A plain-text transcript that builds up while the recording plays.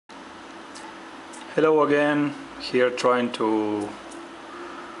Hello again, here trying to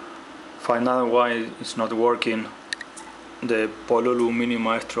find out why it's not working the Pololu Mini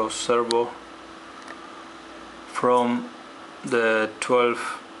Maestro servo from the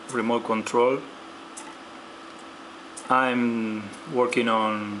 12 remote control. I'm working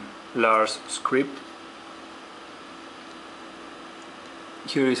on Lars script.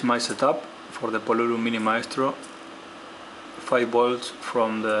 Here is my setup for the Pololu Mini Maestro. 5 volts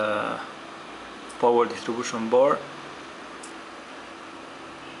from the power distribution board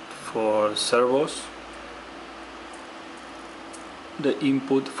for servos, the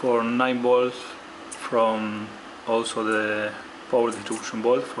input for 9 volts from also the power distribution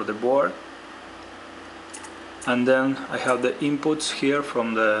board for the board, and then I have the inputs here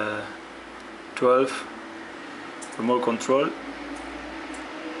from the 12 remote control.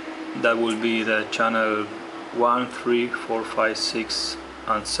 That will be the channel 1, 3, 4, 5, 6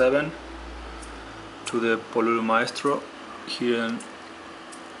 and 7 to the Pololu Maestro, here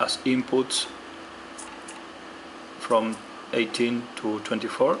as inputs from 18 to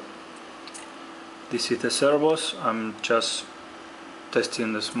 24. This is the servos. I'm just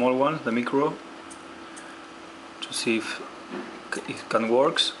testing the small one, the micro, to see if it can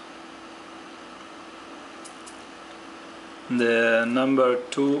work. The number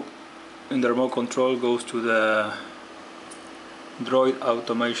 2 in the remote control goes to the Droid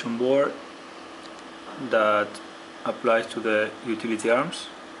automation board that applies to the utility arms,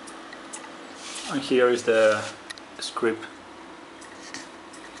 and here is the script.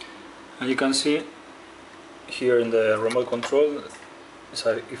 And you can see here in the remote control,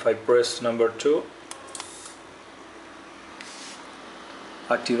 so if I press number 2,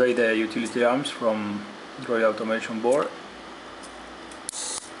 activate the utility arms from Droid automation board.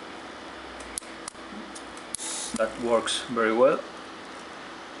 That works very well,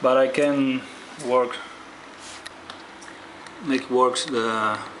 but I can make works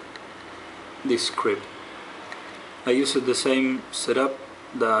this script. I used the same setup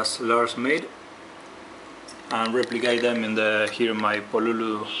that Lars made and replicate them in here in my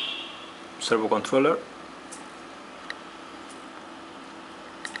Pololu servo controller.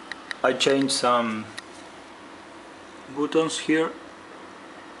 I changed some buttons here.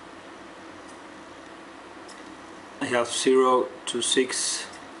 I have 0 to 6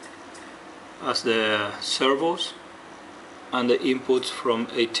 as the servos, and the inputs from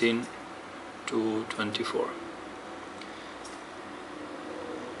 18 to 24.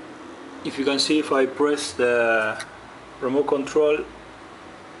 If you can see, if I press the remote control,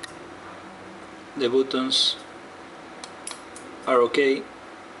 the buttons are okay,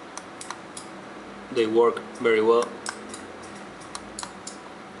 they work very well,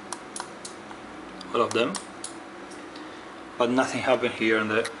 all of them, but nothing happened here in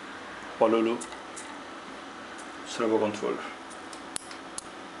the Pololu servo controller.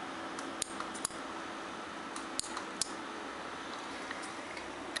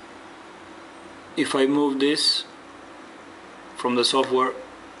 If I move this from the software,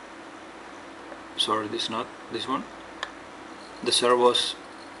 sorry, this not this one, the servos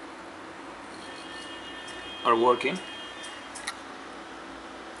are working.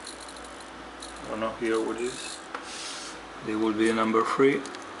 I don't know here what it is. They will be number 3.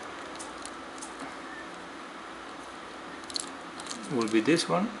 Will be this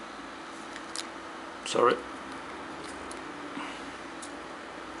one. Sorry.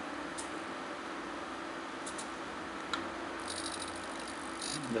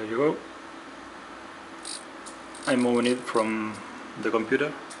 There you go. I'm moving it from the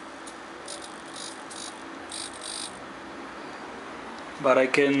computer, but I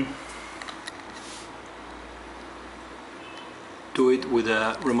can do it with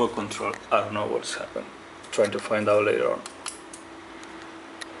a remote control. I don't know what's happened. Trying to find out later on.